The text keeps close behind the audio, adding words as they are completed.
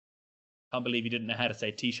Can't believe you didn't know how to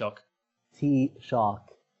say Taoiseach. Taoiseach.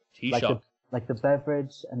 Taoiseach. Like the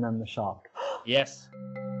beverage and then the shock. Yes.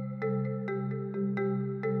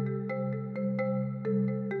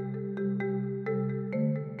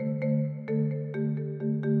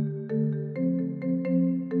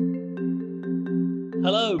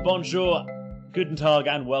 Hello, bonjour, guten tag,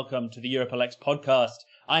 and welcome to the EuropeLex podcast.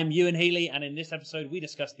 I'm Ewan Healy, and in this episode we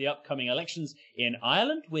discuss the upcoming elections in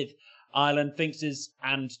Ireland with Ireland Thinks'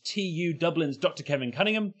 and TU Dublin's Dr. Kevin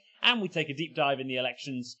Cunningham, and we take a deep dive in the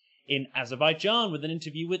elections in Azerbaijan with an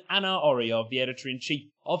interview with Anar Oryov, the editor-in-chief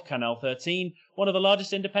of Canal 13, one of the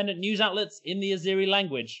largest independent news outlets in the Azeri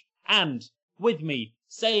language. And with me,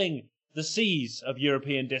 sailing the seas of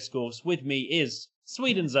European discourse, with me is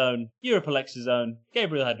Sweden's own, EuropeLex's own,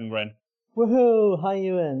 Gabriel Hedengren. Woohoo! Hi,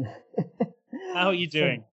 Ewan. How are you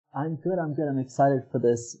doing? I'm good. I'm excited for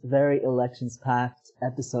this very elections-packed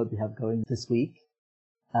episode we have going this week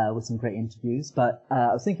with some great interviews. But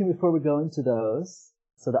I was thinking before we go into those,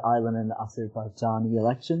 so the Ireland and the Azerbaijani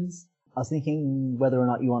elections, I was thinking whether or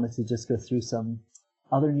not you wanted to just go through some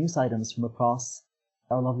other news items from across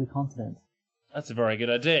our lovely continent. That's a very good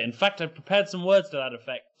idea. In fact, I've prepared some words to that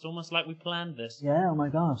effect. It's almost like we planned this. Yeah, oh my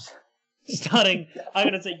gosh. Starting, I'm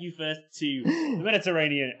going to take you first to the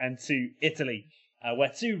Mediterranean and to Italy, where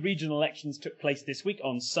two regional elections took place this week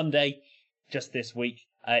on Sunday, just this week,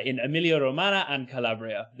 in Emilia-Romagna and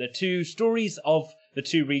Calabria. The two stories of the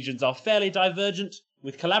two regions are fairly divergent,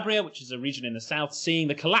 with Calabria, which is a region in the south, seeing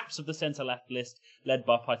the collapse of the centre-left list led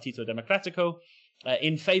by Partito Democratico,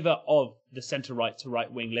 in favour of the centre-right to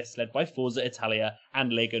right-wing list led by Forza Italia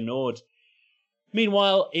and Lega Nord.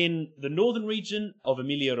 Meanwhile, in the northern region of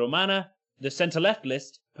Emilia-Romagna, the centre-left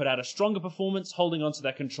list put out a stronger performance, holding on to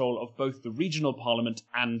their control of both the regional parliament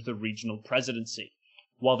and the regional presidency.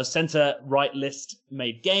 While the centre-right list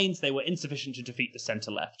made gains, they were insufficient to defeat the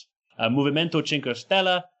centre-left. Movimento 5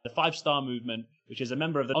 Stelle, the Five-Star Movement, which is a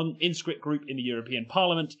member of the Inscript group in the European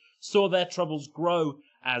Parliament, saw their troubles grow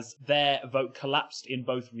as their vote collapsed in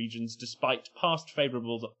both regions, despite past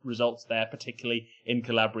favourable results there, particularly in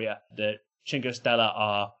Calabria. The 5 Stelle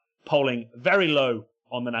are polling very low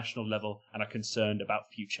on the national level and are concerned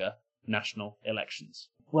about future national elections.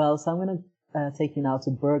 Well, so I'm going to take you now to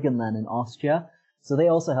Burgenland in Austria. So they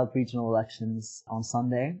also held regional elections on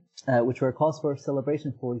Sunday, which were a cause for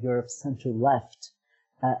celebration for Europe's centre-left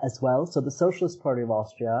as well. So the Socialist Party of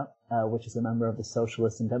Austria, which is a member of the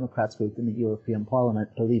Socialists and Democrats group in the European Parliament,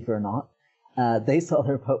 believe it or not, they saw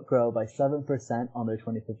their vote grow by 7% on their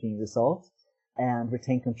 2015 result and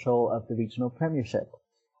retained control of the regional premiership.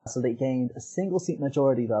 So they gained a single-seat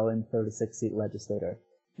majority, though, in 36-seat legislature.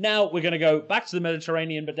 Now we're going to go back to the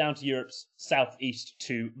Mediterranean, but down to Europe's southeast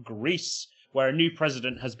to Greece, where a new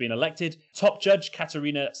president has been elected. Top judge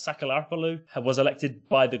Katerina Sakellaropoulou was elected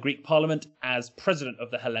by the Greek parliament as president of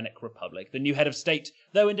the Hellenic Republic. The new head of state,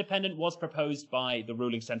 though independent, was proposed by the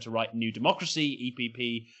ruling centre-right New Democracy,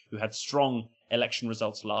 EPP, who had strong election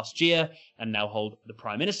results last year and now hold the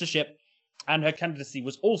prime ministership. And her candidacy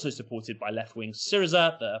was also supported by left-wing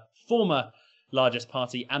Syriza, the former largest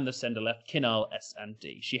party, and the centre-left Kinal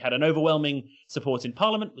S&D. She had an overwhelming support in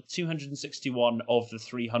Parliament, with 261 of the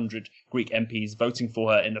 300 Greek MPs voting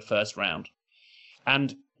for her in the first round.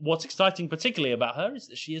 And what's exciting particularly about her is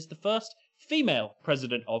that she is the first female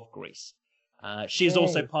president of Greece. She is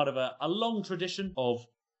also part of a long tradition of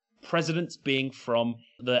presidents being from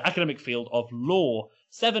the academic field of law.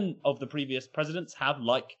 7 of the previous presidents have,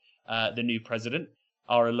 like the new president,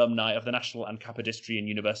 are alumni of the National and Kapodistrian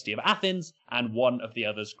University of Athens, and one of the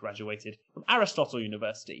others graduated from Aristotle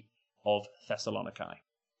University of Thessaloniki.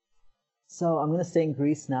 So I'm going to stay in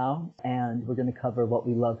Greece now, and we're going to cover what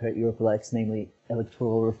we love here at EuropeLex, namely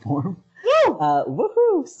electoral reform. Woo!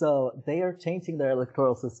 Woohoo! So they are changing their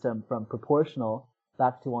electoral system from proportional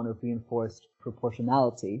back to one of reinforced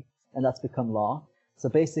proportionality, and that's become law. So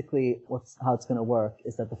basically, how it's going to work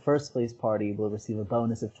is that the first place party will receive a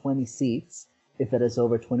bonus of 20 seats if it has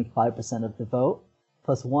over 25% of the vote,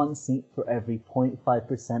 plus 1 seat for every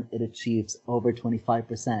 0.5% it achieves over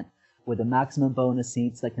 25%, with the maximum bonus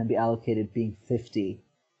seats that can be allocated being 50.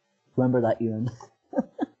 Remember that, Ewan.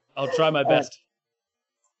 I'll try my best.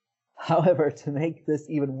 However, to make this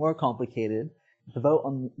even more complicated, the vote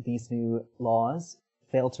on these new laws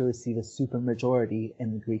failed to receive a supermajority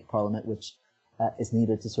in the Greek parliament, which is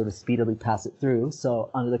needed to sort of speedily pass it through. So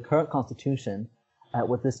under the current constitution,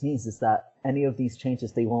 what this means is that any of these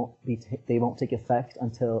changes, they won't take effect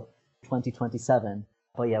until 2027.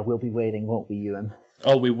 But yeah, we'll be waiting, won't we, Ewan?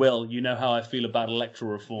 Oh, we will. You know how I feel about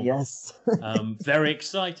electoral reform. Yes. Very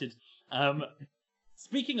excited.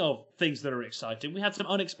 Speaking of things that are exciting, we had some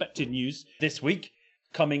unexpected news this week.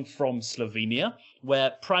 coming from Slovenia,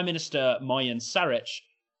 where Prime Minister Marjan Saric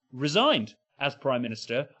resigned as Prime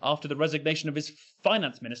Minister after the resignation of his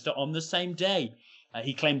finance minister on the same day.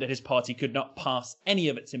 He claimed that his party could not pass any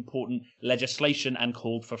of its important legislation and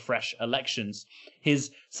called for fresh elections.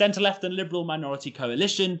 His centre-left and liberal minority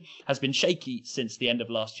coalition has been shaky since the end of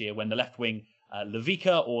last year when the left-wing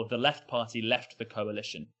Levica, or the Left Party, left the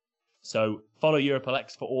coalition. So follow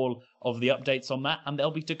EuropoLex for all of the updates on that, and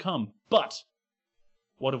they'll be to come. But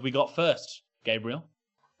what have we got first, Gabriel?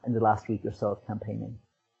 In the last week or so of campaigning.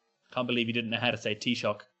 Can't believe you didn't know how to say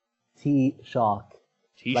Taoiseach. Taoiseach.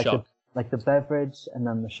 Taoiseach. Like the beverage and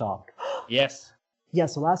then the shock. Yes. Yeah,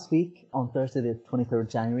 so last week, on Thursday the 23rd of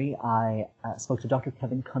January, I spoke to Dr.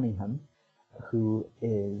 Kevin Cunningham, who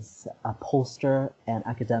is a pollster and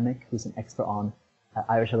academic who's an expert on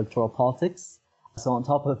Irish electoral politics. So on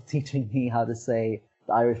top of teaching me how to say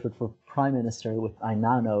the Irish word for Prime Minister, which I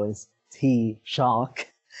now know is Taoiseach,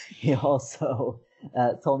 he also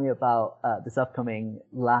told me about this upcoming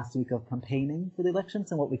last week of campaigning for the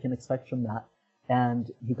elections and what we can expect from that.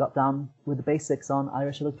 And he got down with the basics on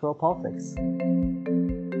Irish electoral politics.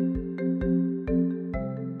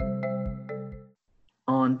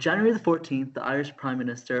 On January the 14th, the Irish Prime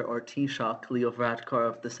Minister, or Taoiseach, Leo Varadkar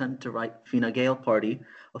of the centre-right Fine Gael party,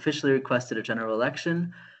 officially requested a general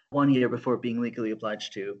election 1 year before being legally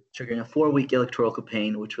obliged to, triggering a 4-week electoral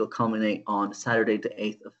campaign which will culminate on Saturday the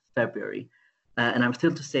 8th of February. And I'm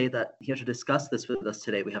thrilled to say that here to discuss this with us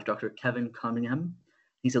today, we have Dr. Kevin Cunningham.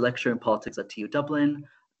 He's a lecturer in politics at TU Dublin,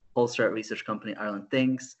 pollster at research company Ireland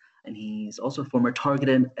Thinks, and he's also a former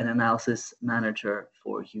targeted and analysis manager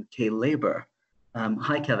for UK Labour.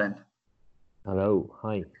 Hi, Kevin. Hello,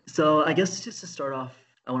 hi. So I guess just to start off,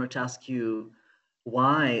 I wanted to ask you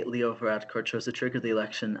why Leo Varadkar chose to trigger the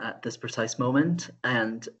election at this precise moment,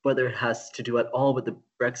 and whether it has to do at all with the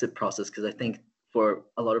Brexit process, because I think for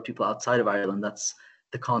a lot of people outside of Ireland, that's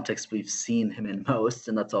the context we've seen him in most,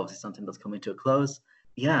 and that's obviously something that's coming to a close.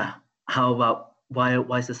 Yeah, how about why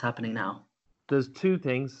is this happening now? There's two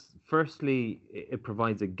things. Firstly, it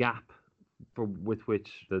provides a gap with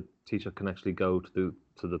which the Taoiseach can actually go to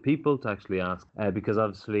the people to actually ask, because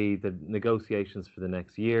obviously the negotiations for the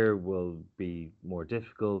next year will be more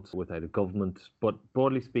difficult without a government. But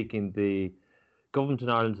broadly speaking, the government in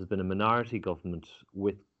Ireland has been a minority government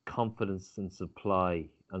with confidence in supply,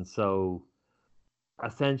 and so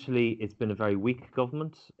essentially it's been a very weak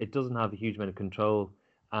government. It doesn't have a huge amount of control,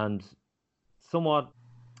 and somewhat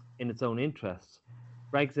in its own interests,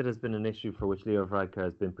 Brexit has been an issue for which Leo Varadkar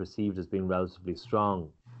has been perceived as being relatively strong.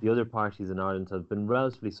 The other parties in Ireland have been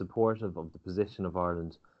relatively supportive of the position of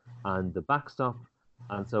Ireland and the backstop,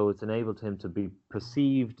 and so it's enabled him to be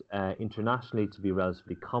perceived internationally to be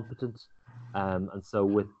relatively competent. And so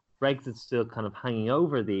with Brexit still kind of hanging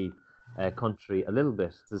over the country a little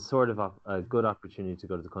bit, there's sort of a good opportunity to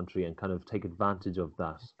go to the country and kind of take advantage of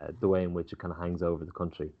that, the way in which it kind of hangs over the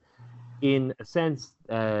country. In a sense,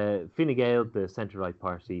 Fine Gael, the centre-right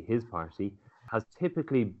party, his party, has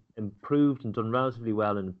typically improved and done relatively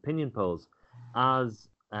well in opinion polls as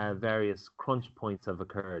various crunch points have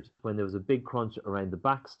occurred. When there was a big crunch around the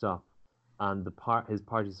backstop, and his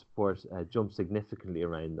party support jumped significantly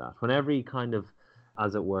around that. Whenever he kind of,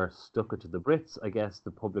 as it were, stuck it to the Brits, I guess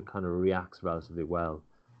the public kind of reacts relatively well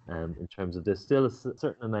in terms of there's still a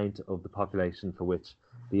certain amount of the population for which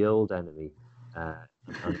the old enemy and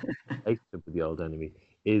relationship with the old enemy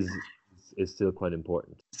is still quite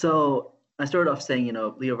important. So I started off saying,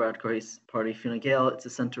 Leo Varadkar's party, Fine Gael, it's a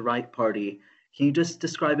centre-right party. Can you just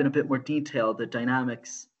describe in a bit more detail the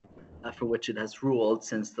dynamics for which it has ruled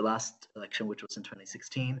since the last election, which was in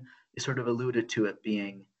 2016? You sort of alluded to it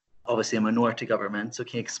being obviously a minority government. So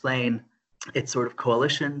can you explain its sort of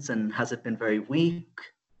coalitions, and has it been very weak?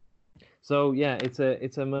 So yeah, it's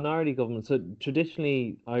a minority government. So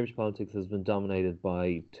traditionally, Irish politics has been dominated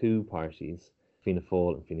by two parties, Fianna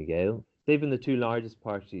Fáil and Fine Gael. They've been the two largest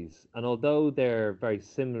parties, and although they're very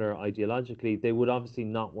similar ideologically, they would obviously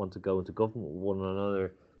not want to go into government with one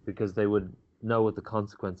another because they would know what the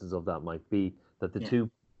consequences of that might be, that the two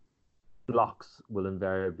blocks will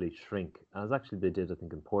invariably shrink, as actually they did, I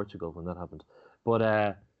think, in Portugal when that happened.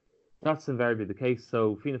 But that's invariably the case.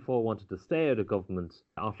 So Fianna Fáil wanted to stay out of government,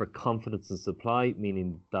 offer confidence in supply,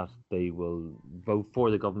 meaning that they will vote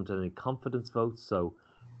for the government in any confidence votes. So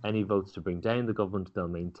any votes to bring down the government, they'll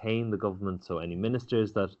maintain the government. So any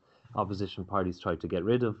ministers that opposition parties try to get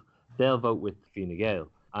rid of, they'll vote with Fine Gael.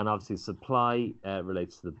 And obviously supply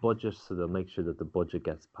relates to the budget, so they'll make sure that the budget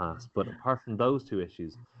gets passed. But apart from those two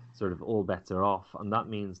issues, sort of all bets are off. And that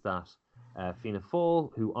means that Fianna Fáil,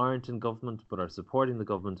 who aren't in government but are supporting the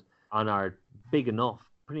government and are big enough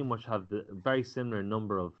pretty much have the very similar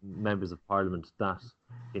number of members of parliament that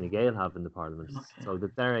Fine Gael have in the parliament, so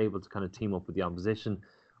that they're able to kind of team up with the opposition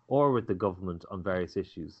or with the government on various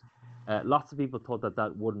issues. Lots of people thought that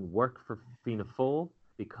that wouldn't work for Fianna Fáil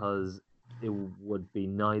because it would be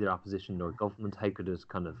neither opposition nor government. How could it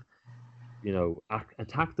kind of,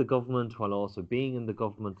 attack the government while also being in the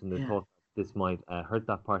government? And they thought this might hurt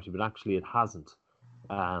that party, but actually it hasn't.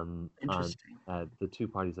 Interesting. And the two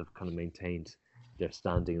parties have kind of maintained their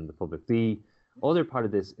standing in the public. The other part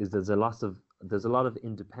of this is there's a lot of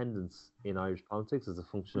independence in Irish politics as a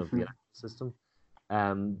function of the electoral system.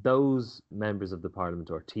 Those members of the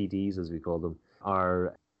parliament, or TDs as we call them,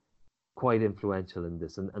 are quite influential in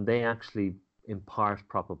this, and they actually in part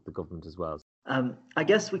prop up the government as well. I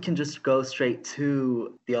guess we can just go straight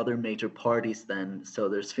to the other major parties then. So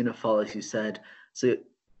there's Fianna Fáil, as you said. So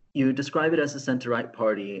you describe it as a centre-right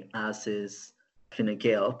party, as is Fine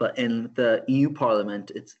Gael, but in the EU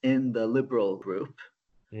Parliament, it's in the Liberal group.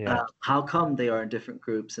 Yeah. How come they are in different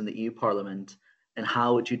groups in the EU Parliament, and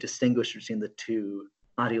how would you distinguish between the two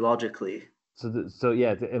ideologically? I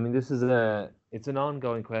mean, this is it's an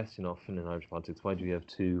ongoing question often in Irish politics. Why do we have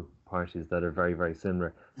two parties that are very, very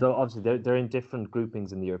similar? So obviously they're in different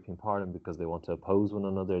groupings in the European Parliament because they want to oppose one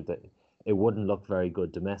another. That it wouldn't look very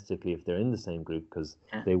good domestically if they're in the same group because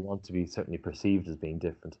they want to be certainly perceived as being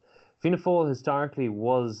different. Fianna Fáil historically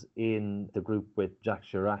was in the group with Jacques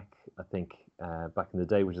Chirac, I think, back in the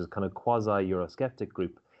day, which is kind of quasi-Eurosceptic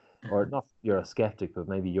group, or not Eurosceptic, but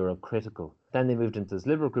maybe Eurocritical. Then they moved into this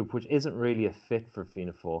Liberal group, which isn't really a fit for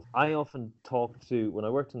Fianna Fáil. I often when I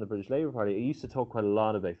worked in the British Labour Party, I used to talk quite a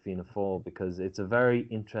lot about Fianna Fáil because it's a very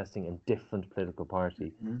interesting and different political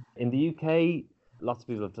party. In the UK, lots of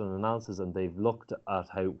people have done an analysis and they've looked at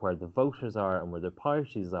where the voters are and where the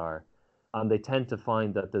parties are, and they tend to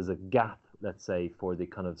find that there's a gap, let's say, for the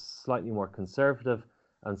kind of slightly more conservative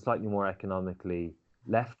and slightly more economically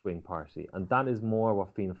left-wing party, and that is more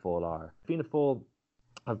what Fianna Fáil are. Fianna Fáil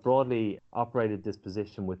have broadly operated this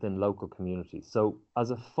position within local communities. So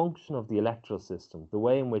as a function of the electoral system, the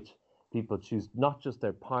way in which people choose not just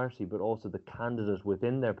their party, but also the candidate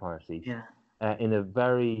within their party in a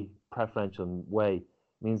very preferential way,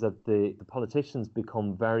 means that the politicians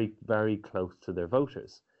become very, very close to their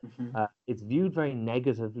voters. It's viewed very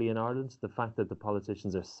negatively in Ireland, the fact that the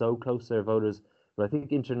politicians are so close to their voters, but I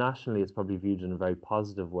think internationally it's probably viewed in a very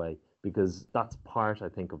positive way, because that's part, I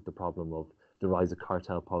think, of the problem of the rise of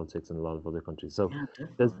cartel politics in a lot of other countries. So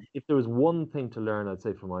if there was one thing to learn, I'd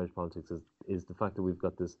say, from Irish politics is the fact that we've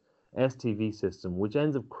got this STV system, which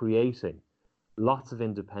ends up creating lots of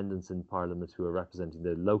independents in Parliament who are representing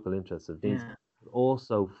the local interests of these, but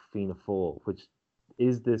also Fianna Fáil, which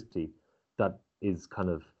is this party that is kind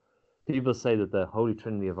of, people say that the Holy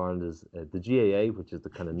Trinity of Ireland is the GAA, which is the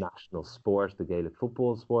kind of national sport, the Gaelic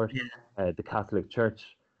football sport, the Catholic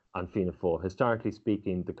Church, and Fianna Fáil. Historically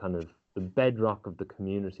speaking, the bedrock of the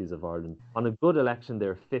communities of Ireland. On a good election,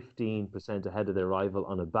 they're 15% ahead of their rival.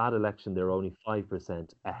 On a bad election, they're only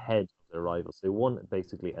 5% ahead of their rival. So they won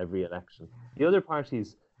basically every election. The other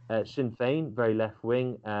parties, Sinn Féin, very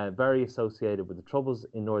left-wing, very associated with the Troubles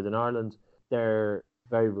in Northern Ireland. They're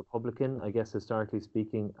very Republican, I guess, historically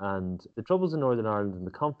speaking. And the Troubles in Northern Ireland and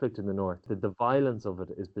the conflict in the north, the violence of it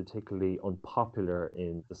is particularly unpopular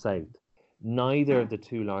in the south. Neither of the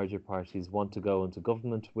two larger parties want to go into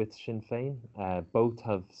government with Sinn Féin. Both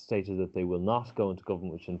have stated that they will not go into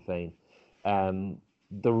government with Sinn Féin.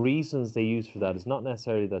 The reasons they use for that is not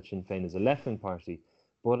necessarily that Sinn Féin is a left-wing party,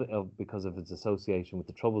 but because of its association with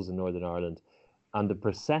the Troubles in Northern Ireland and the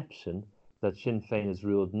perception that Sinn Féin is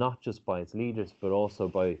ruled not just by its leaders, but also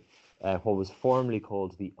by what was formerly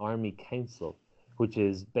called the Army Council, which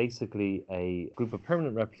is basically a group of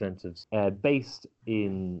permanent representatives based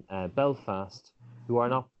in Belfast who are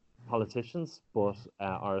not politicians, but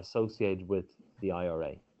are associated with the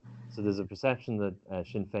IRA. So there's a perception that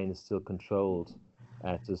Sinn Féin is still controlled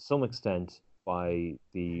to some extent by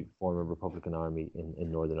the former Republican Army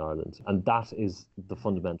in Northern Ireland. And that is the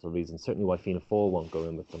fundamental reason, certainly why Fianna Fáil won't go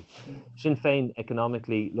in with them. Sinn Féin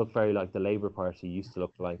economically look very like the Labour Party used to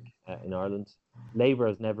look like in Ireland. Labour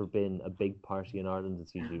has never been a big party in Ireland.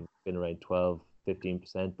 It's usually been around 12,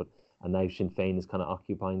 15%, and now Sinn Féin is kind of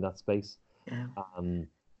occupying that space.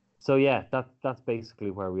 So yeah, that's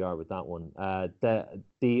basically where we are with that one.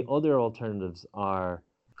 The other alternatives are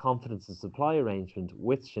confidence and supply arrangement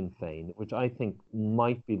with Sinn Féin, which I think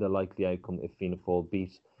might be the likely outcome if Fianna Fáil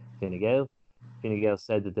beat Fine Gael. Fine Gael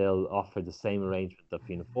said that they'll offer the same arrangement that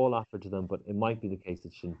Fianna Fáil offered to them, but it might be the case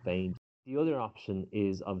that Sinn Féin. The other option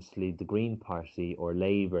is obviously the Green Party or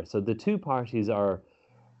Labour. So the two parties are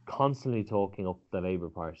constantly talking up the Labour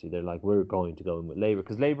Party. They're like, we're going to go in with Labour,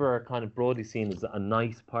 because Labour are kind of broadly seen as a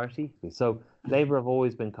nice party. So Labour have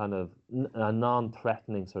always been kind of a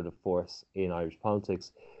non-threatening sort of force in Irish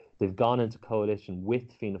politics. They've gone into coalition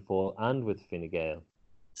with Fianna Fáil and with Fine Gael.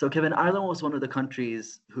 So, Kevin, Ireland was one of the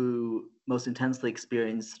countries who most intensely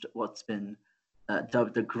experienced what's been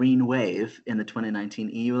dubbed the Green Wave in the 2019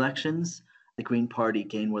 EU elections. The Green Party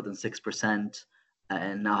gained more than 6%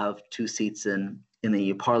 and now have 2 seats in the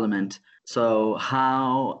EU Parliament. So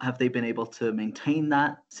how have they been able to maintain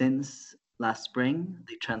that since last spring?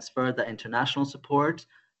 They transferred that international support,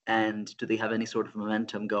 and do they have any sort of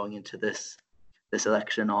momentum going into this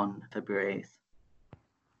election on February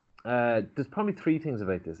 8th? There's probably 3 things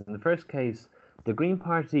about this. In the first case, the Green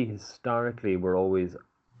Party historically were always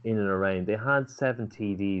in and around. They had 7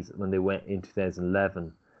 TDs when they went in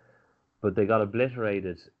 2011, but they got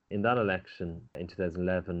obliterated in that election in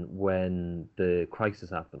 2011 when the crisis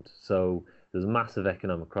happened. So there was a massive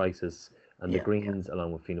economic crisis, and the Greens,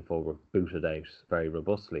 along with Fianna Fáil, were booted out very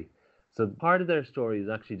robustly. So part of their story is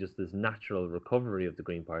actually just this natural recovery of the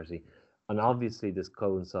Green Party, and obviously this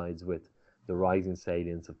coincides with the rising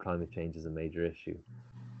salience of climate change as a major issue.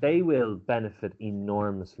 They will benefit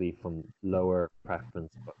enormously from lower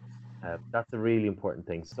preference votes. That's a really important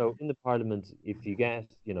thing. So in the Parliament, if you get,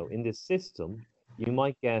 in this system, you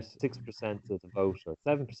might get 6% of the vote or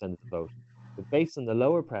 7% of the vote, but based on the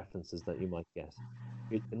lower preferences that you might get,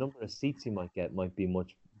 the number of seats you might get might be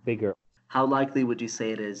much bigger. How likely would you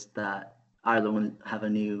say it is that Ireland will have a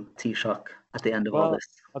new Taoiseach at the end of all this?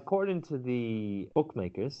 According to the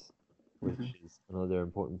bookmakers, which is another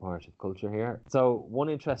important part of culture here. So one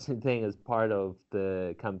interesting thing as part of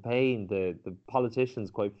the campaign, the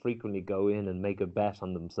politicians quite frequently go in and make a bet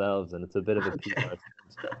on themselves, and it's a bit of a PR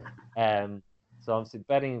stunt. So obviously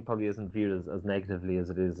betting probably isn't viewed as negatively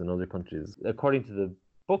as it is in other countries. According to the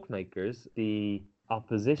bookmakers, the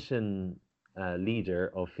opposition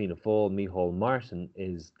leader of Fianna Fáil, Micheál Martin,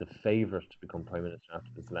 is the favourite to become Prime Minister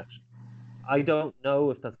after this election. I don't know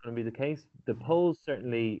if that's going to be the case. The polls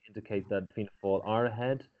certainly indicate that Fianna Fáil are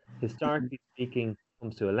ahead. Historically speaking, when it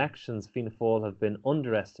comes to elections, Fianna Fáil have been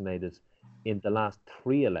underestimated in the last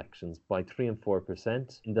 3 elections by 3 and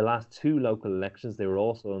 4%. In the last 2 local elections, they were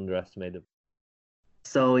also underestimated.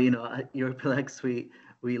 So, Europalex, we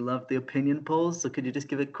love the opinion polls. So could you just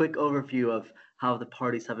give a quick overview of how the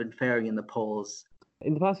parties have been faring in the polls?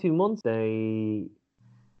 In the past few months, the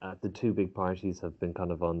 2 big parties have been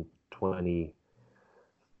kind of on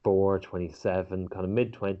 24, 27, kind of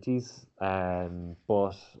mid-20s,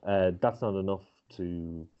 but that's not enough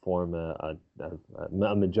to form a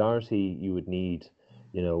majority. You would need,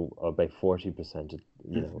 about 40%,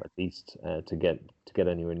 at least to get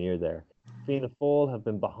anywhere near there. Fianna Fáil have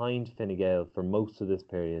been behind Fine Gael for most of this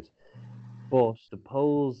period, but the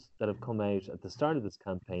polls that have come out at the start of this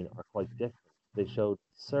campaign are quite different. They showed a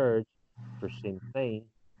surge for Sinn Féin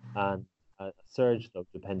and a surge, though,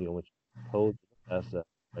 depending on which poll you look at, a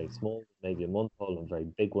very small, maybe a month poll, and a very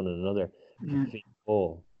big one in another, for Fianna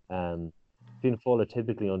Fáil. Fianna Fáil are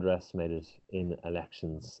typically underestimated in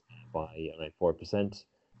elections by around 4%.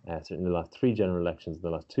 Certainly the last 3 general elections, the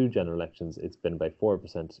last 2 general elections, it's been about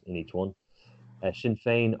 4% in each one. Sinn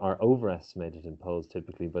Féin are overestimated in polls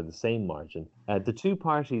typically by the same margin. The 2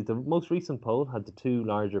 parties, the most recent poll had the 2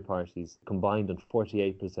 larger parties combined on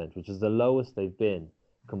 48%, which is the lowest they've been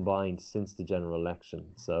combined since the general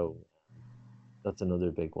election. So that's another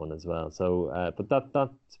big one as well. So, but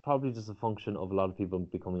that's probably just a function of a lot of people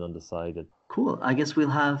becoming undecided. Cool. I guess we'll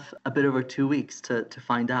have a bit over 2 weeks to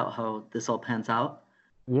find out how this all pans out.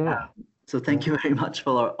 Yeah. So thank you very much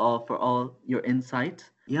for all your insight.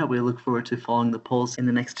 Yeah, we look forward to following the polls in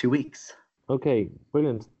the next 2 weeks. Okay,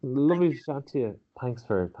 brilliant. Lovely to chat to you. Thanks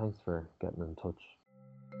for getting in touch.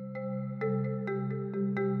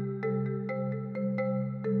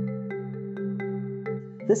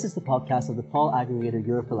 This is the podcast of the poll aggregator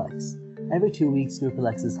Europalex. Every 2 weeks,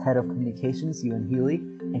 Europalex's head of communications, Ewan Healy,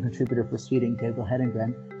 and contributor for Sweden, Gabriel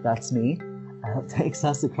Hedengren, that's me, takes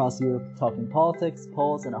us across Europe talking politics,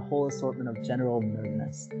 polls, and a whole assortment of general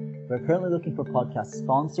nerdiness. We're currently looking for podcast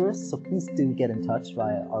sponsors, so please do get in touch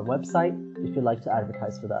via our website if you'd like to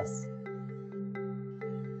advertise with us.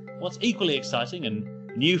 What's equally exciting and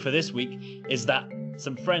new for this week is that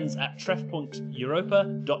some friends at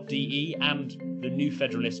treffpunkteuropa.de and the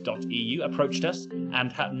newfederalist.eu approached us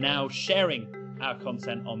and are now sharing our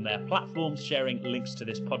content on their platforms, sharing links to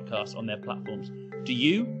this podcast on their platforms. Do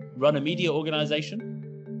you run a media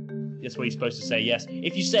organization? That's where you're supposed to say yes.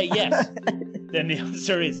 If you say yes, then the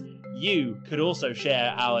answer is you could also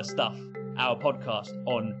share our stuff, our podcast,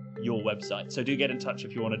 on your website. So do get in touch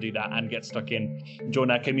if you want to do that and get stuck in and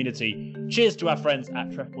join our community. Cheers to our friends at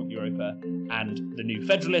Treffpunkt Europa and the New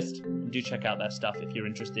Federalist. And do check out their stuff if you're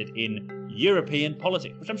interested in European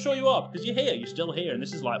politics, which I'm sure you are, because you're still here, and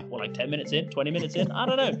this is like 10 minutes in, 20 minutes in, I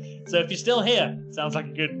don't know. So if you're still here, sounds like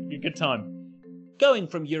a good time. Going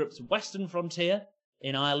from Europe's western frontier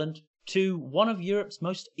in Ireland to one of Europe's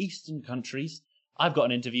most eastern countries, I've got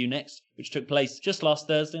an interview next, which took place just last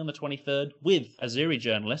Thursday on the 23rd with Azeri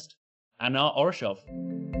journalist Anar Oreshov.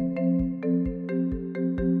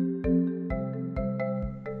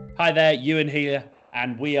 Hi there, Ewan here,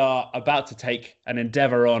 and we are about to take an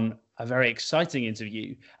endeavour on a very exciting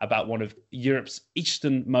interview about one of Europe's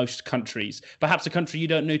easternmost countries. Perhaps a country you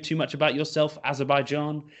don't know too much about yourself.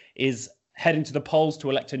 Azerbaijan is heading to the polls to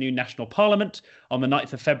elect a new national parliament on the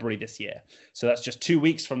 9th of February this year. So that's just 2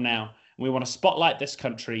 weeks from now. We want to spotlight this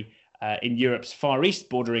country in Europe's Far East,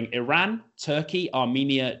 bordering Iran, Turkey,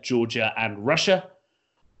 Armenia, Georgia, and Russia.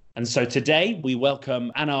 And so today we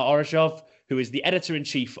welcome Anar Oreshov, who is the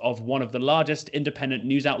editor-in-chief of one of the largest independent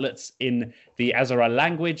news outlets in the Azeri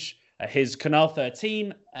language. His Kanal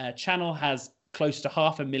 13 channel has close to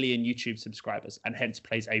 500,000 YouTube subscribers and hence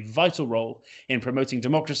plays a vital role in promoting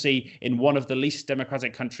democracy in one of the least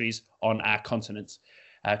democratic countries on our continent.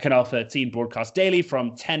 Kanal 13 broadcasts daily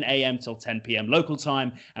from 10 a.m. till 10 p.m. local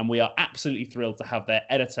time, and we are absolutely thrilled to have their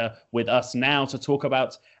editor with us now to talk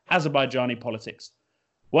about Azerbaijani politics.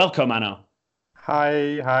 Welcome, Anar.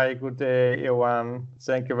 Hi, good day, everyone.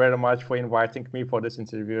 Thank you very much for inviting me for this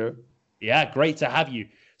interview. Yeah, great to have you.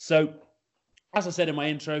 So, as I said in my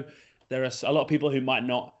intro, there are a lot of people who might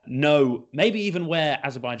not know maybe even where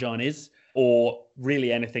Azerbaijan is or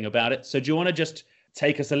really anything about it. So do you want to just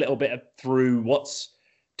take us a little bit through what's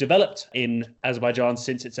developed in Azerbaijan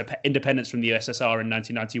since its independence from the USSR in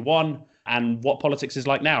 1991 and what politics is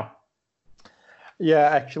like now? Yeah,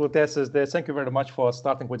 actually, thank you very much for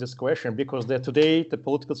starting with this question, because today the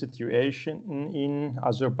political situation in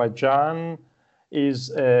Azerbaijan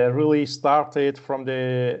is really started from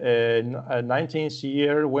the 19th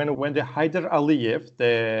year when the Haydar Aliyev,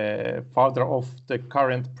 the father of the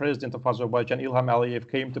current president of Azerbaijan, Ilham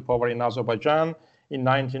Aliyev, came to power in Azerbaijan in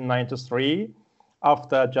 1993.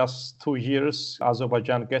 After just 2 years,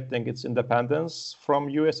 Azerbaijan getting its independence from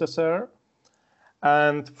USSR.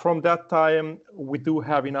 And from that time, we do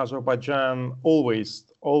have in Azerbaijan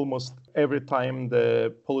almost every time,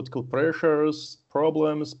 the political pressures,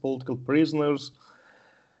 problems, political prisoners.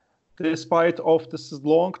 Despite of this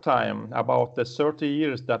long time, about the 30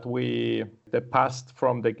 years that passed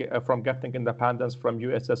from getting independence from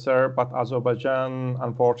USSR, but Azerbaijan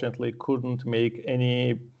unfortunately couldn't make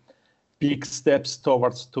any big steps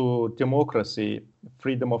towards to democracy,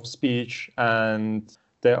 freedom of speech, and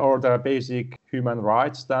the other basic human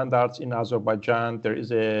rights standards in Azerbaijan. There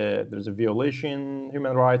is a violation of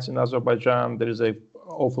human rights in Azerbaijan. There is a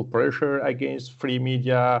awful pressure against free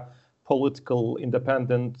media,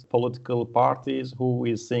 independent political parties who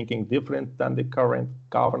is thinking different than the current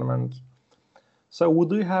government. So we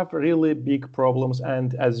do have really big problems.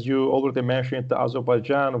 And as you already mentioned,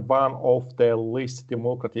 Azerbaijan, one of the least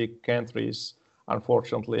democratic countries,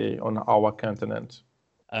 unfortunately, on our continent.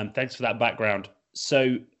 Thanks for that background.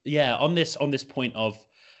 So yeah, on this point of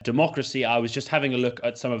democracy, I was just having a look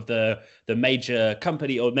at some of the major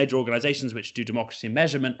company or major organizations which do democracy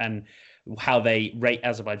measurement and how they rate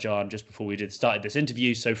Azerbaijan just before we started this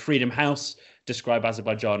interview. So Freedom House describe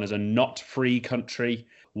Azerbaijan as a not free country,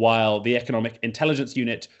 while the Economic Intelligence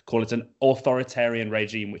Unit call it an authoritarian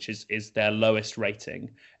regime, which is their lowest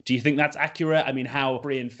rating. Do you think that's accurate? I mean, how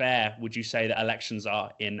free and fair would you say that elections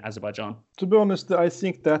are in Azerbaijan? To be honest, I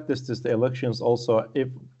think that this is the elections also. If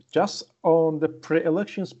just on the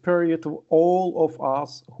pre-elections period, all of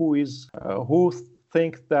us who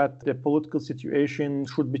think that the political situation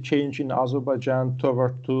should be changed in Azerbaijan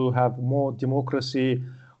to have more democracy,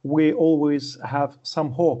 we always have some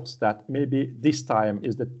hopes that maybe this time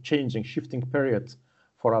is the shifting period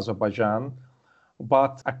for Azerbaijan.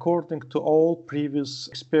 But according to all previous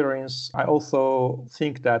experience, I also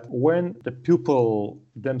think that when the people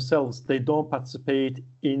themselves, they don't participate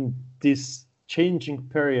in this changing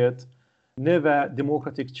period, never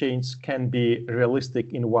democratic change can be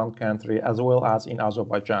realistic in one country as well as in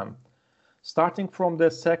Azerbaijan. Starting from the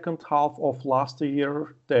second half of last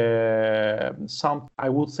year, some, I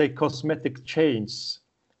would say, cosmetic change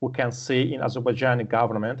we can see in Azerbaijani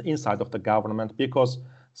government, inside of the government, because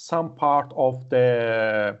some part of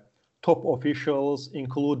the top officials,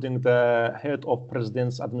 including the head of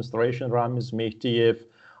president's administration, Ramiz Mehdiyev,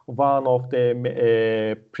 one of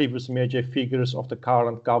the previous major figures of the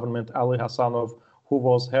current government, Ali Hassanov, who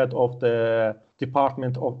was head of the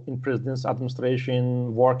department in president's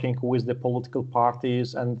administration, working with the political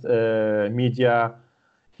parties and media.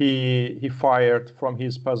 He fired from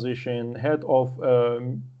his position. Head of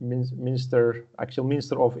Minister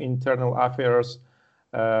of Internal Affairs,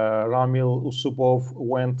 Ramil Usubov,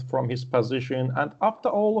 went from his position. And after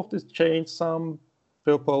all of this change, some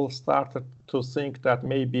people started to think that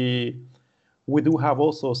maybe we do have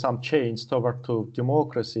also some change toward to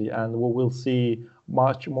democracy, and we will see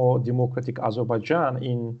much more democratic Azerbaijan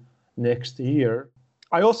in next year.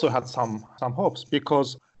 I also had some hopes,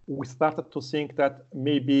 because we started to think that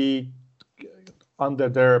maybe under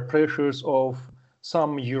the pressures of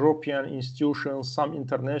some European institutions, some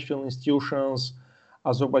international institutions,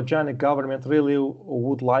 Azerbaijani government really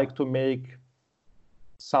would like to make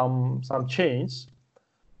some change.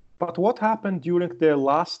 But what happened during the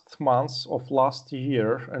last months of last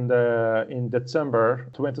year, and in December,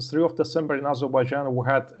 23 of December in Azerbaijan, we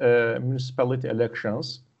had municipality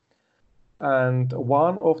elections. And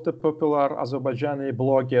one of the popular Azerbaijani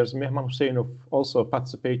bloggers, Mehman Husseinov, also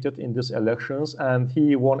participated in these elections, and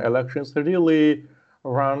he won elections. He really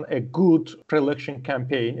ran a good elections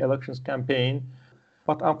campaign.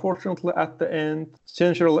 But unfortunately, at the end,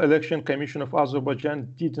 Central Election Commission of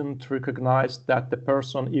Azerbaijan didn't recognize that the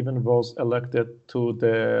person even was elected to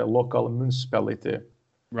the local municipality.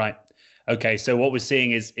 Right. Okay. So what we're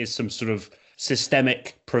seeing is some sort of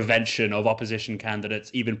systemic prevention of opposition candidates,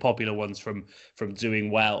 even popular ones, from doing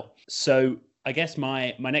well. So I guess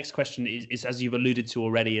my next question is, as you've alluded to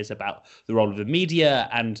already, is about the role of the media.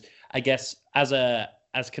 And I guess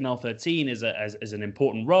as Canal 13 is an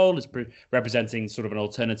important role, as representing sort of an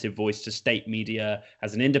alternative voice to state media,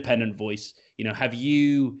 as an independent voice, have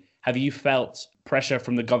you felt pressure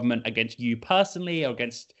from the government against you personally, or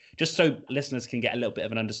against, just so listeners can get a little bit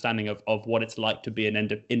of an understanding of what it's like to be an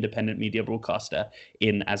independent media broadcaster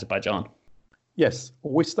in Azerbaijan? Yes,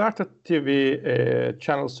 we started TV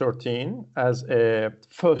Channel 13 as a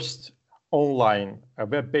first online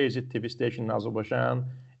web-based TV station in Azerbaijan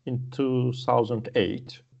in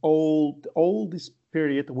 2008. All this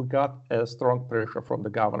period, we got a strong pressure from the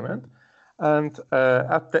government. And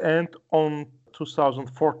at the end, on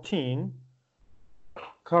 2014,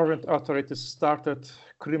 current authorities started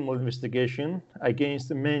criminal investigation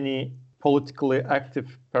against many politically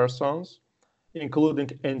active persons, including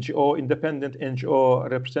independent NGO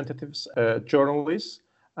representatives, journalists.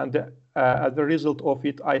 And as a result of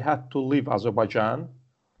it, I had to leave Azerbaijan,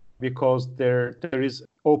 because there is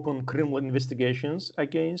open criminal investigations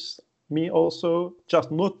against me also,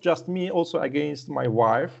 not just me, also against my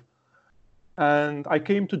wife. And I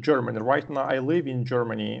came to Germany. Right now I live in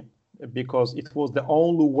Germany because it was the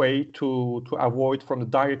only way to avoid from the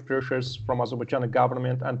direct pressures from Azerbaijani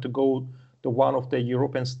government and to go to one of the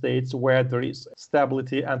European states where there is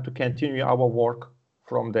stability and to continue our work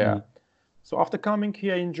from there. So after coming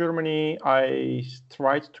here in Germany, I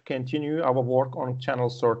tried to continue our work on Channel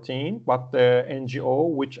 13, but the NGO,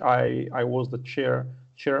 which I was the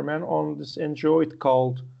chairman on this NGO, it's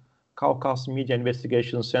called Caucasus Media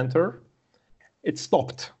Investigation Center. It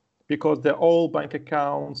stopped because they're all bank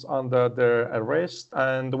accounts under their arrest,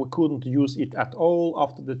 and we couldn't use it at all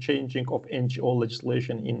after the changing of NGO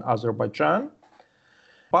legislation in Azerbaijan.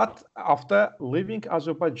 But after leaving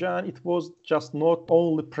Azerbaijan, it was just not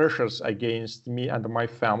only pressures against me and my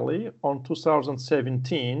family. On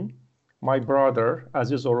 2017, my brother,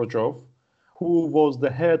 Aziz Orojov, who was the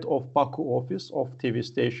head of Baku office of TV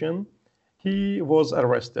station, he was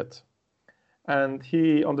arrested. And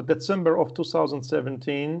on the December of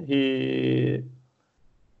 2017, he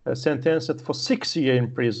sentenced for 6 years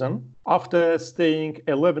in prison. After staying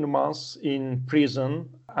 11 months in prison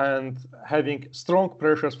and having strong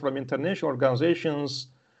pressures from international organizations,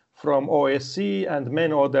 from OSCE and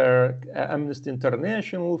many other, Amnesty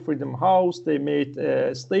International, Freedom House, they made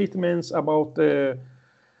statements about the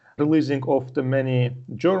releasing of the many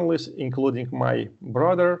journalists, including my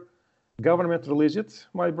brother. Government released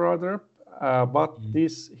my brother, but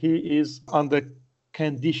he is under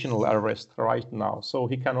conditional arrest right now. So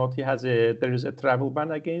there is a travel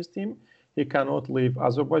ban against him. He cannot leave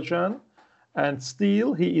Azerbaijan. And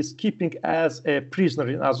still he is keeping as a prisoner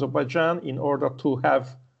in Azerbaijan in order to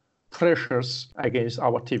have pressures against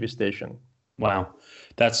our TV station. Wow.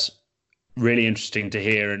 That's really interesting to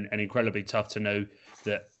hear, and incredibly tough to know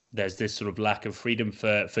that there's this sort of lack of freedom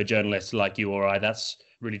for journalists like you or I. That's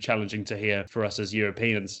really challenging to hear for us as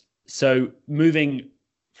Europeans. So moving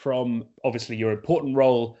from obviously your important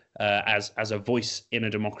role as a voice in a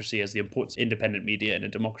democracy, as the important independent media in a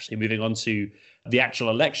democracy, moving on to the actual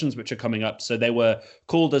elections which are coming up. So they were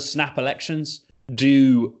called as snap elections.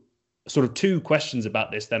 Do sort of two questions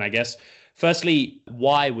about this then, I guess. Firstly,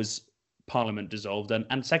 why was Parliament dissolved?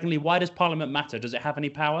 And secondly, why does Parliament matter? Does it have any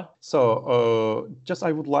power? So just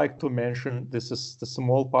I would like to mention, this is the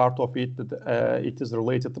small part of it. It is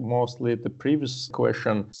related mostly to the previous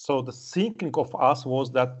question. So the thinking of us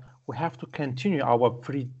was that we have to continue our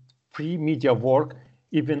free media work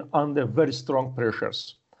even under very strong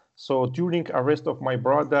pressures. So during arrest of my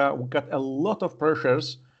brother, we got a lot of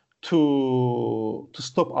pressures to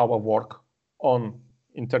stop our work on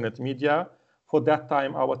internet media. For that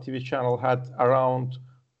time, our TV channel had around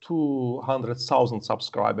 200,000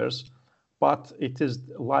 subscribers, but it is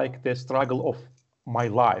like the struggle of my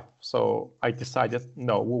life. So I decided,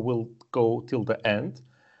 no, we will go till the end.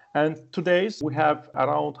 And today we have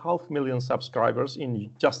around 500,000 subscribers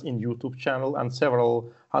just in YouTube channel and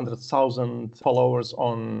several 100,000 followers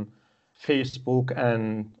on Facebook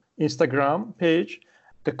and Instagram page.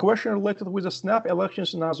 The question related with the snap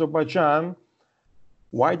elections in Azerbaijan,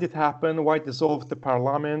 why did it happen? Why dissolved the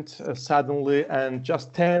parliament suddenly? And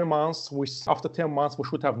just 10 months, after 10 months, we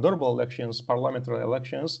should have normal elections, parliamentary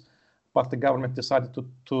elections, but the government decided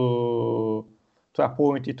to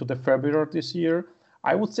appoint it to the February this year.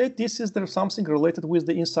 I would say there's something related with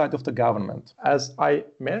the inside of the government. As I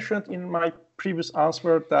mentioned in my previous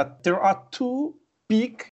answer, that there are two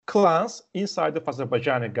big clans inside of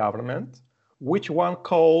Azerbaijani government, which one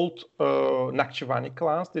called Nakhchivani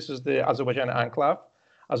clans. This is the Azerbaijani enclave,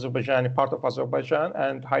 Azerbaijani part of Azerbaijan,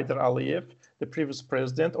 and Haydar Aliyev, the previous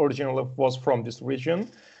president, originally was from this region.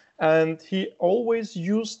 And he always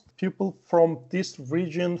used people from this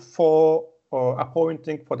region for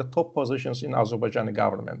appointing for the top positions in Azerbaijani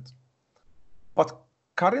government. But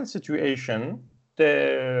current situation,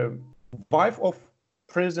 the wife of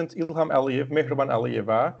President Ilham Aliyev, Mehriban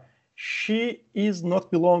Aliyeva, she is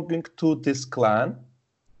not belonging to this clan.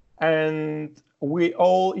 And we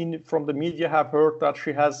all from the media have heard that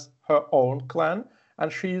she has her own clan,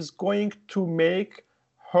 and she is going to make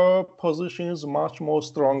her positions much more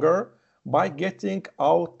stronger by getting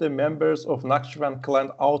out the members of Nakhchivan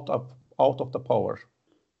clan out of the power.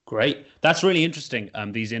 Great. That's really interesting.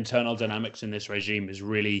 These internal dynamics in this regime is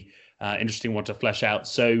really interesting one to flesh out.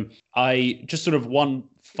 So I just sort of one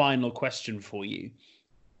final question for you.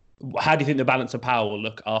 How do you think the balance of power will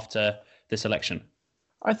look after this election?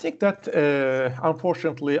 I think that,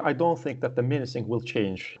 unfortunately, I don't think that the many things will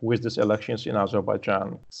change with these elections in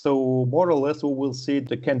Azerbaijan. So more or less, we will see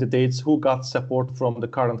the candidates who got support from the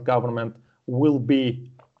current government will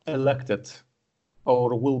be elected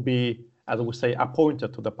or will be, as we say,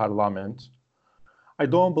 appointed to the parliament. I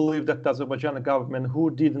don't believe that the Azerbaijani government,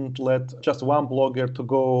 who didn't let just one blogger to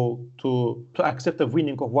go to accept the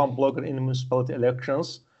winning of one blogger in municipality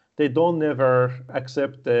elections, they don't never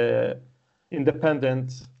accept the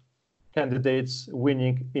independent candidates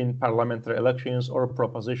winning in parliamentary elections or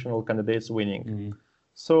propositional candidates winning. Mm-hmm.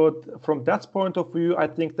 So from that point of view, I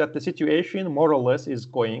think that the situation more or less is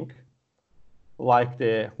going like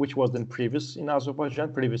which was in previous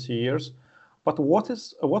years. But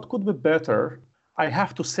what could be better? I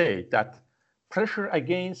have to say that pressure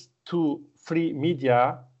against to free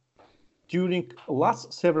media during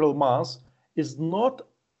last several months is not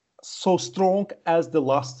so strong as the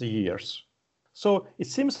last years. So it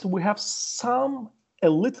seems we have a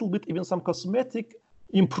little bit, even some cosmetic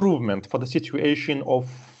improvement for the situation of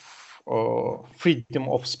freedom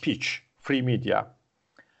of speech, free media.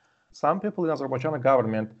 Some people in Azerbaijani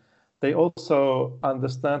government, they also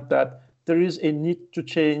understand that there is a need to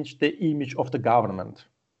change the image of the government.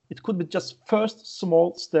 It could be just first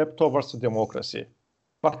small step towards democracy,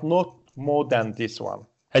 but not more than this one.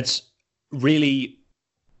 It's really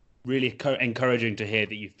encouraging to hear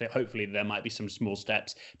that you hopefully there might be some small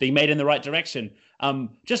steps being made in the right direction.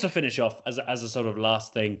 Just to finish off as a sort of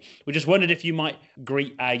last thing, we just wondered if you might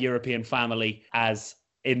greet our European family as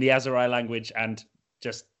in the Azeri language, and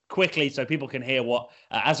just quickly so people can hear what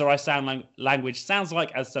Azeri language sounds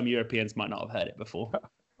like, as some Europeans might not have heard it before.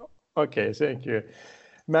 Okay, thank you.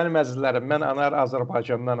 Mənim əzizlərim, mən Anar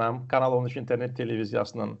Azərbaycandanam, Kanal 13 internet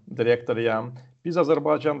televiziyasının direktoruyam. Biz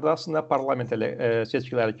Azərbaycanda əslində parlament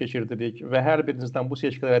seçkiləri keçirdik və hər birinizdən bu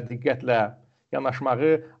seçkilərə diqqətlə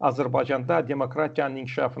yanaşmağı, Azərbaycanda demokratiyanın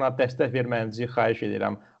inkişafına dəstək verməyinizi xahiş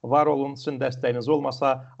edirəm. Var olun, sizin dəstəyiniz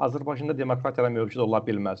olmasa Azərbaycanda demokratiya mövcud ola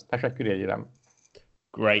bilməz. Təşəkkür edirəm.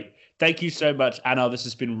 Great. Thank you so much, Anar. This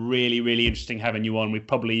has been really, really interesting having you on. We've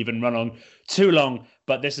probably even run on too long,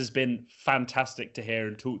 but this has been fantastic to hear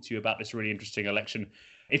and talk to you about this really interesting election.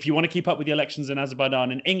 If you want to keep up with the elections in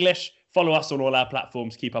Azerbaijan in English, follow us on all our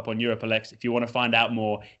platforms. Keep up on EuropeElects. If you want to find out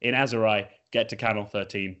more in Azeri, get to Canal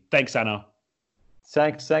 13. Thanks, Anar.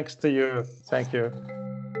 Thanks to you. Thank you.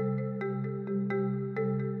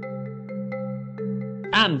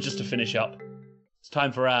 And just to finish up, it's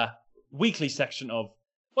time for our weekly section of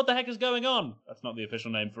What the Heck is Going On? That's not the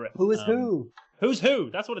official name for it. Who is who? Who's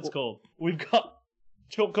who? That's what it's called. We've got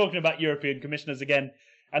talking about European commissioners again.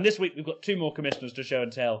 And this week we've got 2 more commissioners to show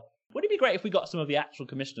and tell. Wouldn't it be great if we got some of the actual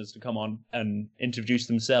commissioners to come on and introduce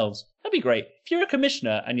themselves? That'd be great. If you're a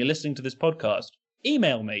commissioner and you're listening to this podcast,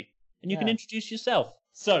 email me and you can introduce yourself.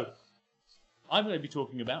 So, I'm going to be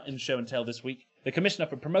talking about, in show and tell this week, the Commissioner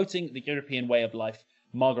for Promoting the European Way of Life,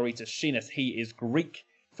 Margaritis Schinas. He is Greek,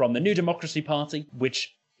 from the New Democracy Party,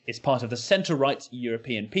 which is part of the centre-right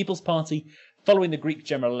European People's Party. Following the Greek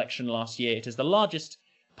general election last year, it is the largest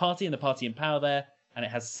party and the party in power there, and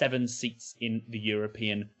it has 7 seats in the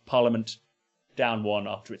European Parliament, down 1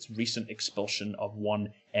 after its recent expulsion of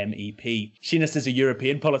 1 MEP. Schinas is a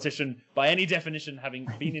European politician, by any definition, having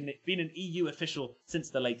been an EU official since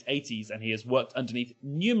the late 80s, and he has worked underneath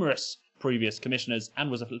numerous previous commissioners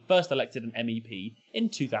and was first elected an MEP in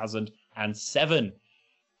 2007.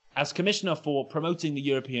 As Commissioner for Promoting the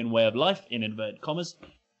European Way of Life, in inverted commas,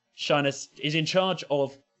 Schinas is in charge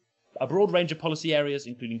of a broad range of policy areas,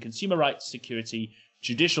 including consumer rights, security,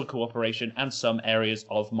 judicial cooperation, and some areas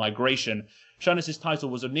of migration. Schinas' title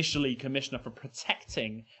was initially Commissioner for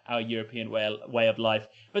Protecting our European way of life,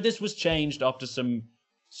 but this was changed after some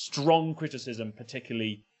strong criticism,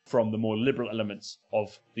 particularly from the more liberal elements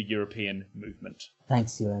of the European movement.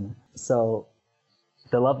 Thanks, Ewan. So,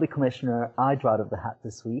 the lovely commissioner I drew out of the hat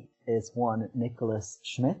this week is one Nicholas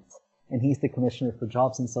Schmidt, and he's the Commissioner for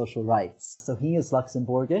Jobs and Social Rights. So he is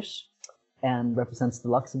Luxembourgish and represents the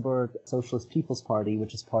Luxembourg Socialist People's Party,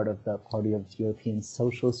 which is part of the Party of the European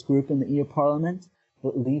Socialist Group in the EU Parliament,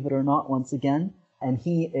 believe it or not, once again. And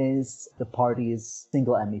he is the party's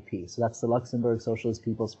single MEP. So that's the Luxembourg Socialist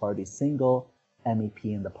People's Party's single MEP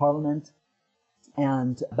in the Parliament.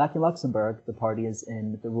 And back in Luxembourg, the party is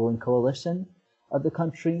in the ruling coalition of the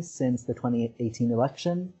country since the 2018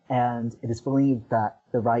 election, and it is believed that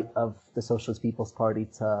the right of the Socialist People's Party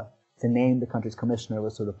to name the country's commissioner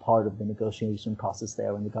was sort of part of the negotiation process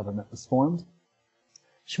there when the government was formed.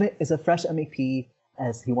 Schmidt is a fresh MEP,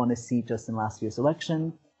 as he won his seat just in last year's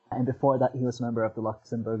election, and before that he was a member of the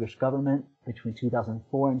Luxembourgish government between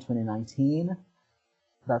 2004 and 2019.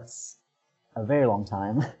 That's a very long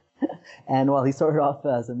time. And while he started off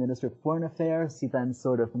as a Minister of Foreign Affairs, he then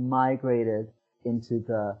sort of migrated into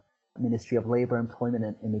the Ministry of Labour, Employment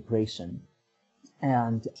and Immigration.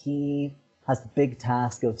 And he has the big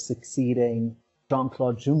task of succeeding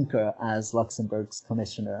Jean-Claude Juncker as Luxembourg's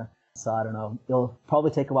commissioner. So I don't know, it'll probably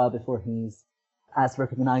take a while before he's as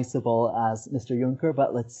recognizable as Mr. Juncker,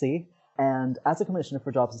 but let's see. And as a Commissioner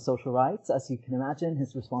for Jobs and Social Rights, as you can imagine,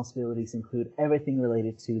 his responsibilities include everything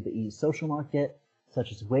related to the EU social market,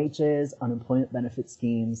 such as wages, unemployment benefit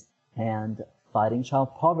schemes, and fighting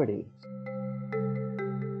child poverty.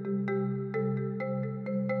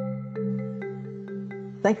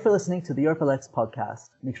 Thank you for listening to the EuropeLex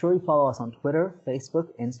podcast. Make sure you follow us on Twitter, Facebook,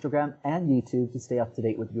 Instagram, and YouTube to stay up to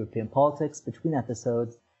date with European politics between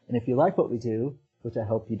episodes. And if you like what we do, which I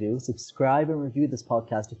hope you do, subscribe and review this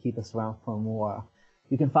podcast to keep us around for more.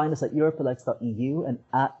 You can find us at europelex.eu and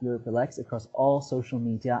at EuropeLex across all social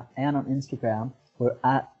media, and on Instagram, we're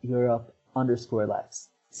at Europe_Lex.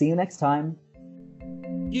 See you next time.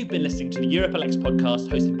 You've been listening to the EuropeLex podcast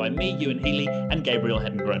hosted by me, Ewan Healy, and Gabriel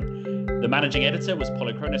Hedengren. The managing editor was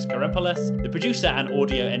Polychronis Karampoulos. The producer and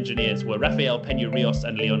audio engineers were Rafael Peña-Rios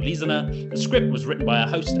and Leon Lizana. The script was written by our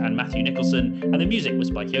host and Matthew Nicholson, and the music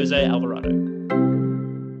was by Jose Alvarado.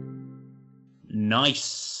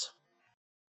 Nice.